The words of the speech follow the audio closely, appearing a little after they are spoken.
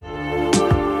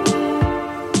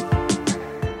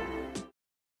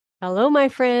Hello, my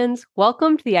friends.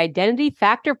 Welcome to the Identity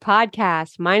Factor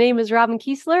Podcast. My name is Robin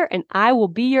Kiesler, and I will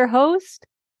be your host.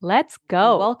 Let's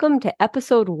go. Welcome to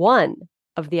episode 1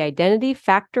 of the Identity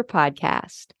Factor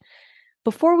Podcast.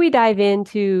 Before we dive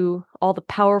into all the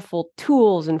powerful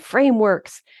tools and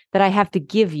frameworks that I have to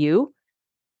give you,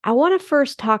 I want to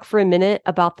first talk for a minute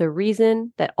about the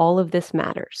reason that all of this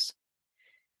matters.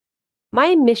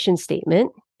 My mission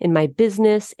statement in my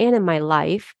business and in my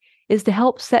life is to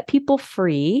help set people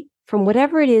free from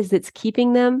whatever it is that's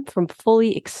keeping them from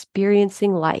fully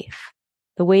experiencing life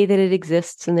the way that it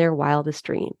exists in their wildest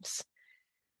dreams.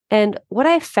 And what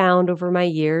I've found over my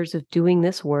years of doing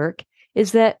this work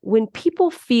is that when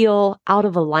people feel out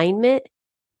of alignment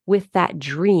with that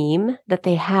dream that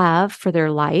they have for their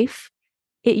life,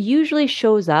 it usually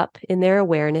shows up in their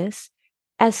awareness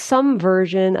as some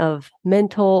version of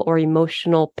mental or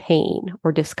emotional pain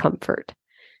or discomfort.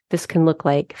 This can look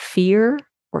like fear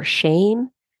or shame.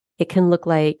 It can look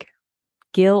like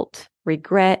guilt,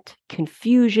 regret,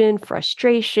 confusion,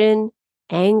 frustration,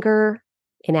 anger,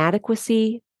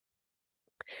 inadequacy.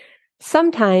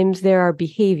 Sometimes there are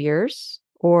behaviors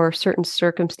or certain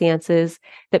circumstances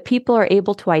that people are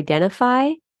able to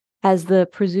identify as the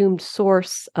presumed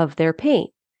source of their pain.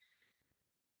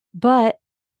 But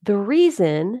the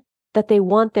reason that they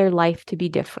want their life to be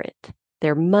different,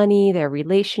 their money, their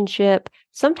relationship,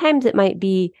 sometimes it might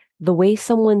be the way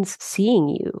someone's seeing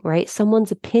you, right?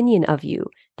 Someone's opinion of you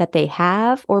that they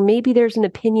have, or maybe there's an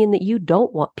opinion that you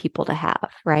don't want people to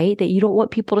have, right? That you don't want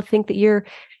people to think that you're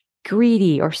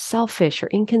greedy or selfish or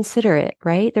inconsiderate,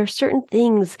 right? There are certain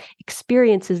things,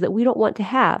 experiences that we don't want to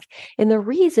have. And the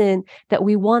reason that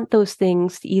we want those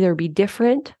things to either be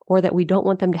different or that we don't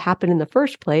want them to happen in the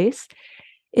first place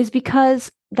is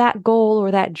because that goal or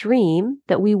that dream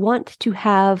that we want to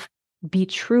have be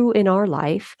true in our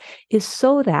life is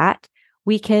so that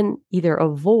we can either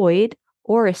avoid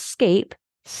or escape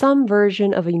some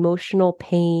version of emotional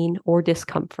pain or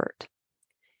discomfort.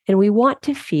 And we want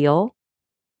to feel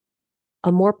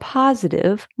a more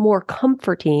positive, more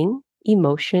comforting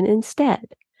emotion instead,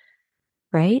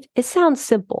 right? It sounds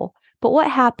simple, but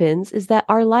what happens is that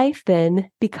our life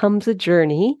then becomes a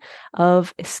journey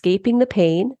of escaping the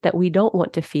pain that we don't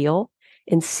want to feel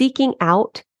and seeking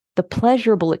out the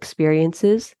pleasurable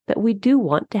experiences that we do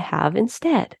want to have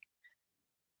instead.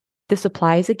 This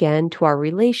applies again to our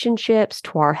relationships,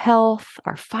 to our health,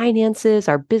 our finances,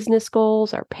 our business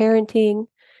goals, our parenting,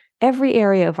 every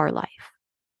area of our life.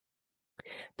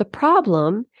 The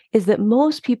problem is that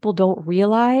most people don't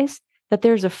realize that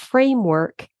there's a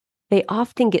framework they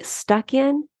often get stuck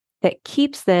in that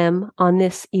keeps them on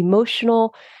this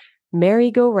emotional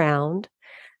merry-go-round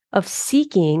of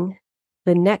seeking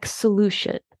the next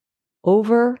solution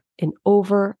over and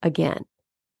over again.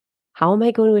 How am I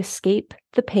going to escape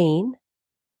the pain?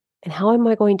 And how am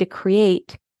I going to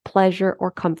create pleasure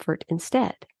or comfort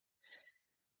instead?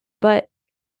 But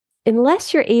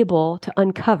unless you're able to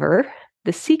uncover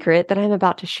the secret that I'm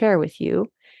about to share with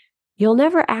you, you'll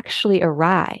never actually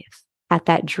arrive at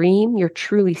that dream you're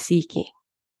truly seeking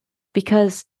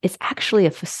because it's actually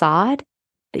a facade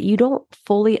that you don't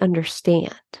fully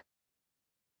understand.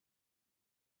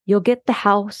 You'll get the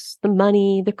house, the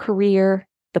money, the career,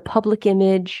 the public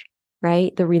image,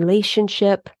 right? The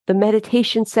relationship, the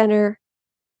meditation center,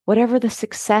 whatever the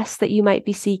success that you might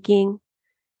be seeking.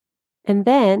 And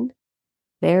then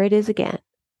there it is again,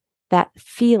 that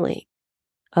feeling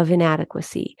of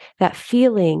inadequacy, that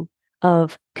feeling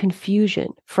of confusion,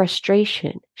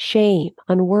 frustration, shame,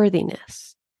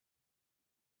 unworthiness.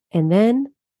 And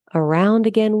then around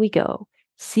again we go,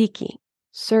 seeking,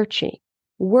 searching,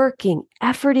 working,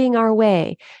 efforting our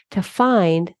way to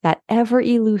find that ever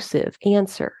elusive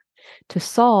answer to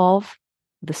solve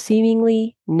the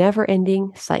seemingly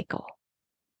never-ending cycle.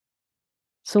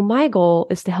 So my goal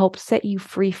is to help set you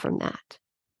free from that.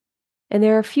 And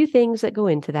there are a few things that go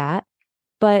into that,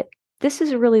 but this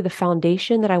is really the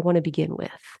foundation that I want to begin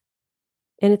with.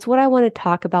 And it's what I want to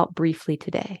talk about briefly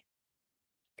today.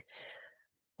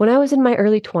 When I was in my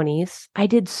early 20s, I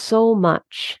did so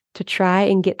much to try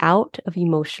and get out of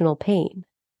emotional pain.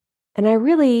 And I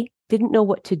really didn't know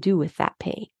what to do with that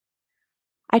pain.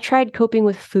 I tried coping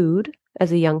with food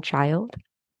as a young child.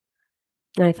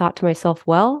 And I thought to myself,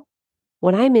 well,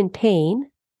 when I'm in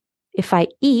pain, if I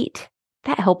eat,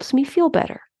 that helps me feel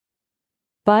better.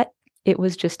 But it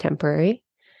was just temporary.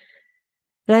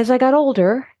 And as I got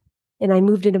older and I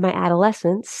moved into my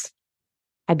adolescence,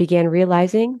 I began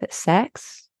realizing that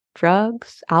sex,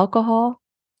 drugs, alcohol,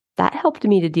 that helped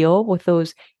me to deal with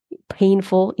those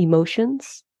painful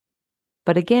emotions.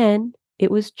 But again,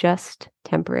 it was just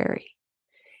temporary.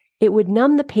 It would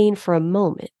numb the pain for a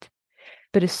moment,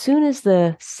 But as soon as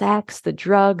the sex, the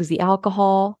drugs, the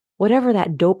alcohol, whatever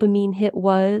that dopamine hit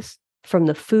was from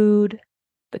the food,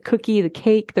 the cookie, the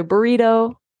cake, the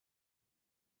burrito,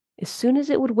 as soon as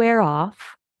it would wear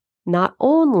off, not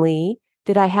only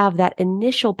did I have that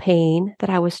initial pain that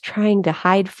I was trying to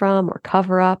hide from or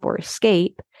cover up or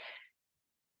escape,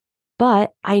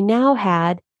 but I now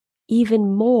had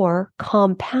even more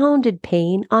compounded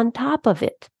pain on top of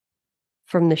it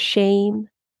from the shame,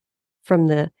 from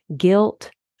the guilt,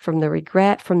 from the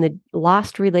regret, from the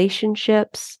lost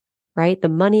relationships, right? The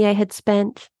money I had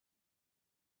spent.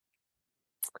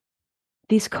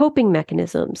 These coping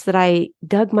mechanisms that I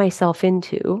dug myself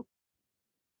into,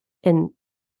 and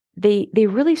they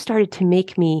really started to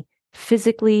make me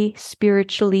physically,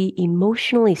 spiritually,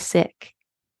 emotionally sick.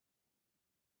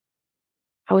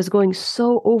 I was going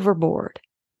so overboard,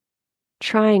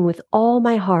 trying with all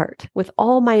my heart, with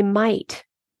all my might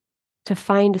to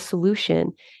find a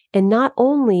solution. And not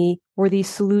only were these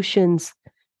solutions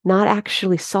not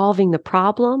actually solving the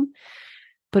problem,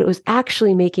 but it was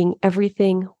actually making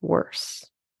everything worse.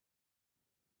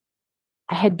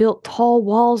 I had built tall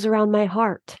walls around my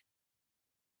heart,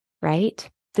 right?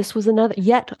 This was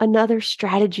yet another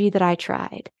strategy that I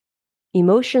tried.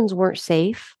 Emotions weren't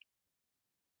safe,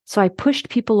 so I pushed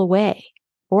people away,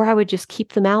 or I would just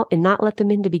keep them out and not let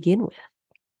them in to begin with.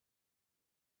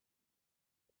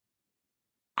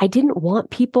 I didn't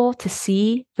want people to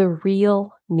see the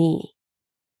real me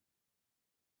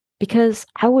because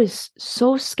I was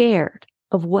so scared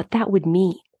of what that would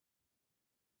mean.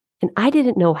 And I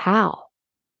didn't know how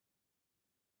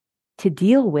to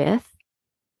deal with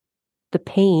the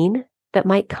pain that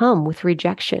might come with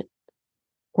rejection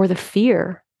or the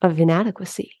fear of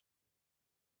inadequacy.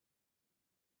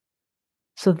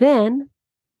 So then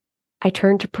I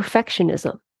turned to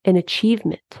perfectionism and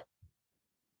achievement.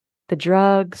 The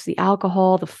drugs, the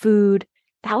alcohol, the food,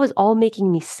 that was all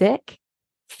making me sick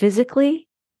physically.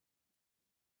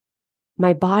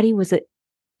 My body was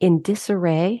in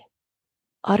disarray,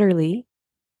 utterly,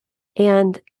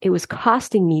 and it was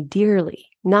costing me dearly,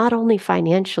 not only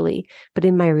financially, but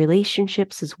in my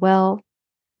relationships as well.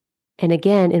 And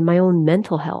again, in my own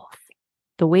mental health,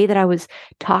 the way that I was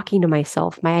talking to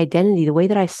myself, my identity, the way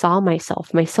that I saw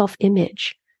myself, my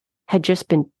self-image had just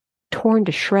been torn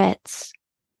to shreds.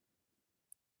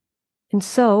 And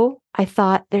so I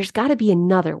thought, there's got to be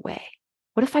another way.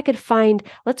 What if I could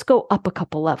let's go up a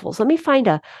couple levels. Let me find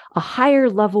a higher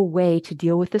level way to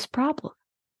deal with this problem.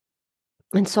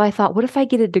 And so I thought, what if I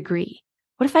get a degree?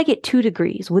 What if I get 2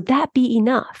 degrees? Would that be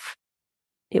enough?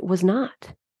 It was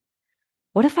not.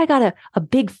 What if I got a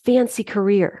big fancy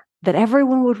career that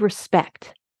everyone would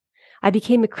respect? I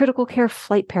became a critical care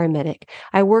flight paramedic.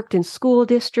 I worked in school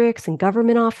districts and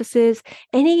government offices,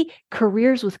 any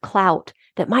careers with clout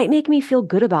that might make me feel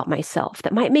good about myself,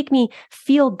 that might make me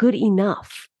feel good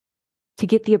enough to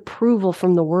get the approval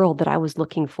from the world that I was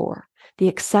looking for, the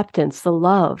acceptance, the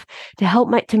love,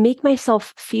 to make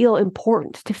myself feel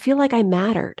important, to feel like I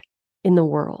mattered in the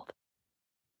world.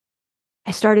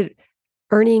 I started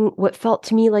earning what felt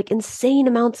to me like insane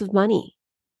amounts of money.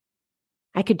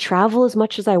 I could travel as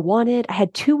much as I wanted. I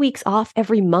had 2 weeks off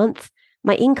every month.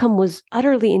 My income was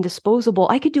utterly indisposable.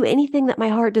 I could do anything that my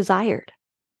heart desired.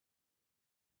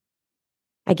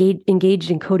 I engaged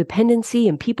in codependency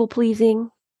and people pleasing,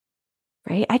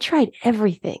 right? I tried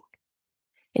everything.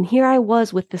 And here I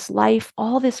was with this life,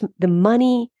 the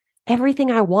money,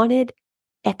 everything I wanted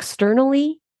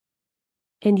externally.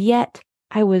 And yet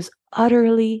I was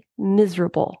utterly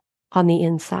miserable on the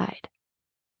inside.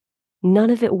 None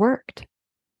of it worked.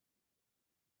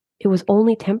 It was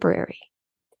only temporary.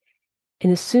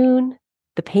 And soon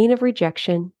the pain of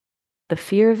rejection, the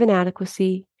fear of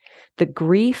inadequacy, the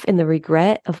grief and the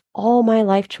regret of all my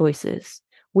life choices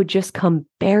would just come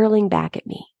barreling back at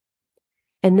me.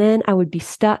 And then I would be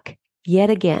stuck yet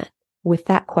again with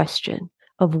that question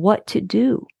of what to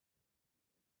do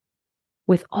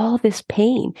with all this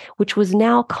pain, which was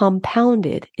now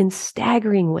compounded in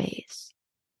staggering ways.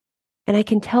 And I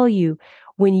can tell you,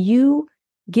 when you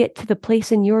get to the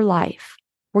place in your life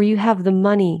where you have the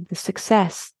money, the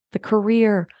success, the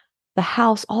career, the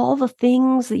house, all the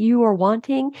things that you are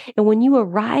wanting, and when you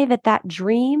arrive at that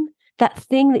dream, that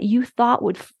thing that you thought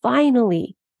would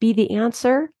finally be the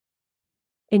answer,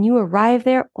 and you arrive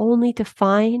there only to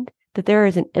find that there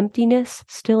is an emptiness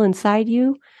still inside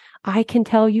you, I can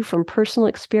tell you from personal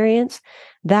experience,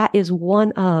 that is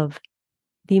one of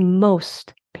the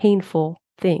most painful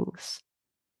things.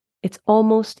 It's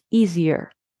almost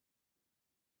easier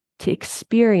to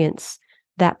experience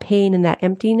that pain and that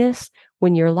emptiness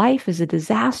when your life is a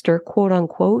disaster, quote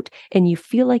unquote, and you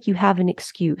feel like you have an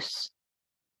excuse.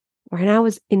 when I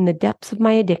was in the depths of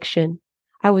my addiction,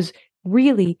 I was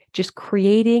really just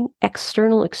creating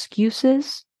external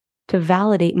excuses to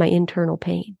validate my internal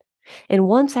pain. And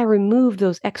once I removed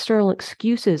those external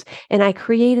excuses and I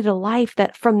created a life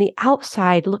that from the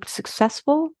outside looked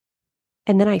successful,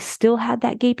 and then I still had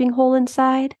that gaping hole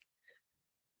inside,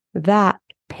 that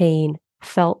pain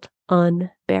felt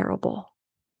unbearable.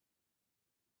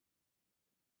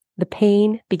 The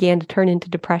pain began to turn into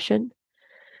depression,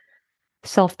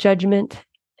 self-judgment,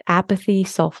 apathy,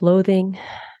 self-loathing,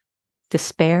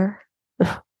 despair.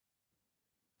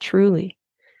 Truly.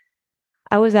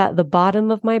 I was at the bottom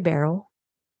of my barrel.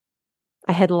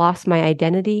 I had lost my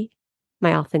identity,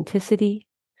 my authenticity.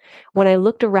 When I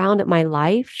looked around at my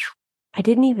life, I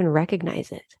didn't even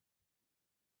recognize it.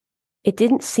 It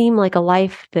didn't seem like a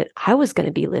life that I was going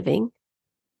to be living.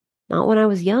 Not when I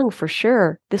was young, for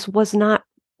sure. This was not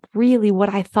really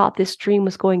what I thought this dream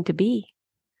was going to be.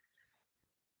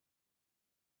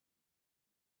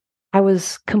 I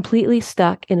was completely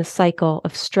stuck in a cycle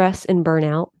of stress and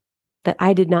burnout that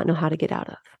I did not know how to get out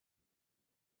of.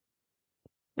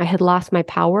 I had lost my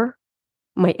power.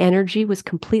 My energy was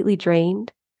completely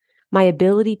drained. My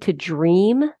ability to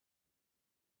dream,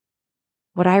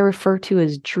 what I refer to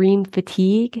as dream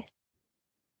fatigue,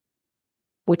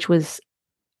 which was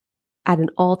at an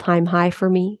all-time high for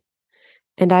me.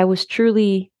 And I was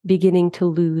truly beginning to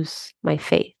lose my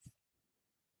faith.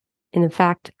 And in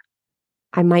fact,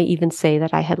 I might even say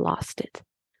that I had lost it.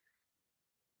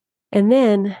 And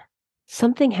then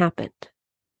something happened.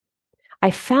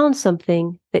 I found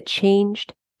something that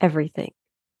changed everything.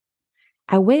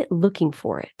 I went looking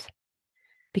for it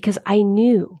because I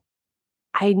knew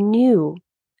I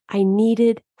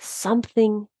needed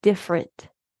something different.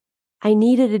 I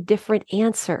needed a different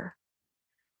answer.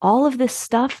 All of this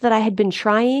stuff that I had been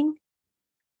trying,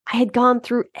 I had gone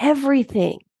through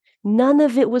everything. None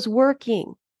of it was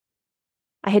working.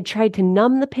 I had tried to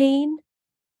numb the pain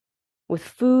with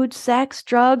food, sex,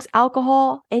 drugs,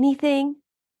 alcohol, anything.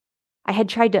 I had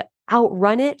tried to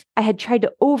outrun it. I had tried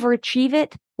to overachieve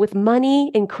it with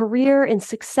money and career and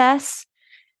success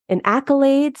and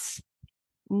accolades.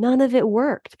 None of it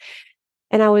worked.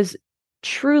 And I was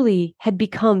truly had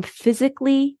become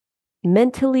physically,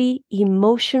 mentally,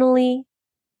 emotionally,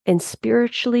 and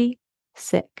spiritually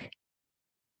sick,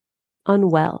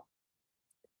 unwell.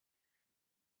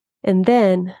 And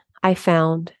then I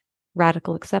found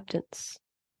radical acceptance.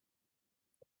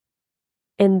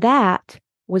 And that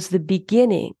was the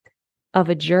beginning of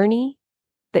a journey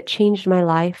that changed my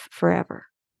life forever.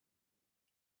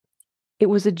 It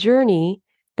was a journey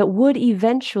that would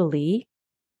eventually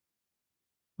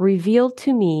reveal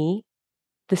to me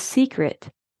the secret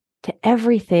to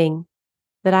everything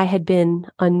that I had been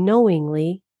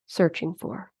unknowingly searching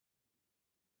for.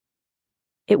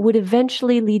 It would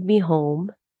eventually lead me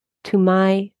home to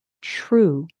my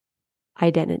true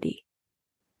identity.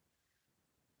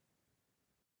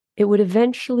 It would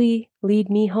eventually lead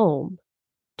me home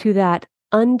to that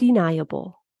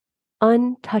undeniable,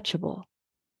 untouchable,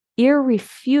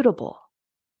 irrefutable,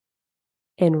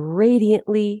 and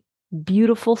radiantly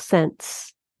beautiful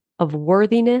sense of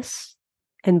worthiness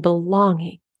and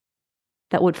belonging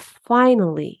that would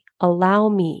finally allow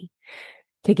me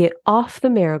to get off the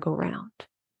merry-go-round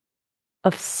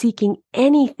of seeking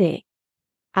anything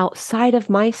outside of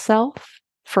myself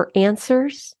for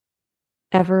answers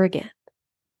ever again.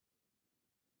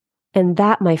 And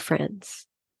that, my friends,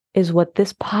 is what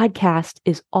this podcast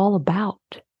is all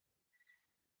about.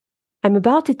 I'm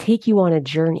about to take you on a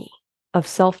journey of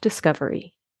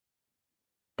self-discovery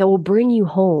that will bring you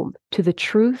home to the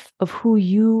truth of who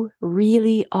you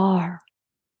really are.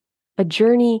 A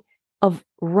journey of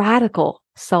radical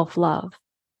self-love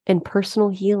and personal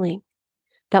healing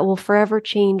that will forever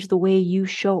change the way you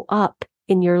show up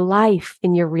in your life,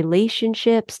 in your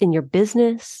relationships, in your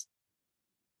business.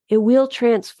 It will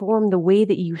transform the way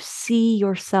that you see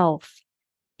yourself.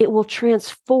 It will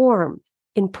transform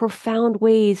in profound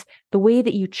ways the way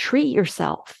that you treat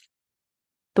yourself,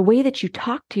 the way that you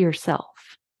talk to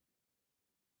yourself.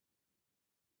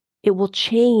 It will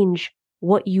change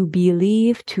what you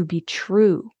believe to be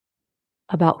true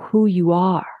about who you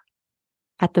are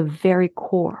at the very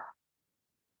core.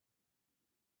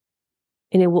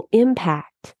 And it will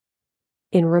impact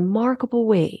in remarkable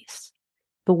ways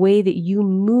the way that you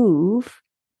move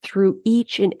through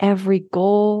each and every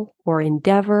goal or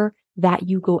endeavor that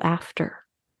you go after.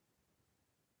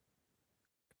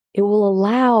 It will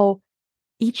allow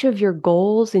each of your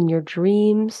goals and your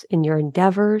dreams and your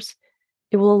endeavors,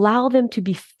 it will allow them to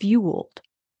be fueled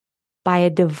by a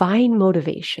divine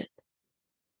motivation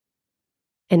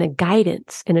and a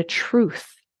guidance and a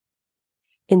truth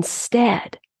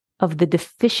instead of the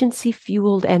deficiency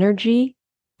fueled energy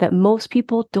that most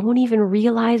people don't even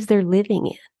realize they're living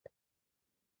in.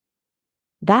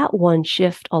 That one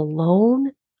shift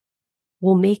alone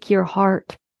will make your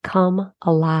heart come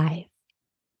alive.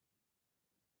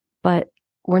 But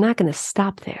we're not going to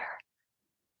stop there.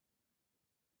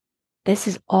 This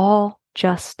is all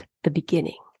just the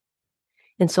beginning.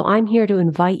 And so I'm here to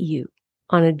invite you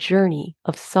on a journey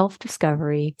of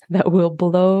self-discovery that will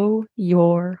blow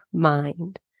your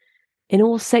mind. And it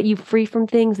will set you free from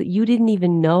things that you didn't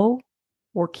even know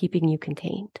were keeping you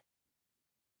contained.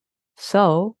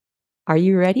 So, are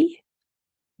you ready?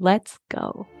 Let's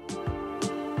go.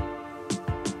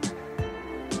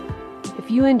 If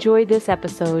you enjoyed this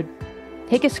episode,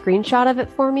 take a screenshot of it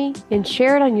for me and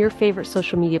share it on your favorite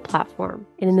social media platform.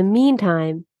 And in the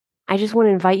meantime, I just want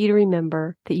to invite you to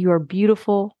remember that you are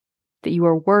beautiful, that you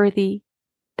are worthy,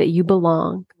 that you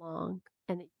belong.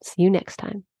 And see you next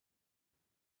time.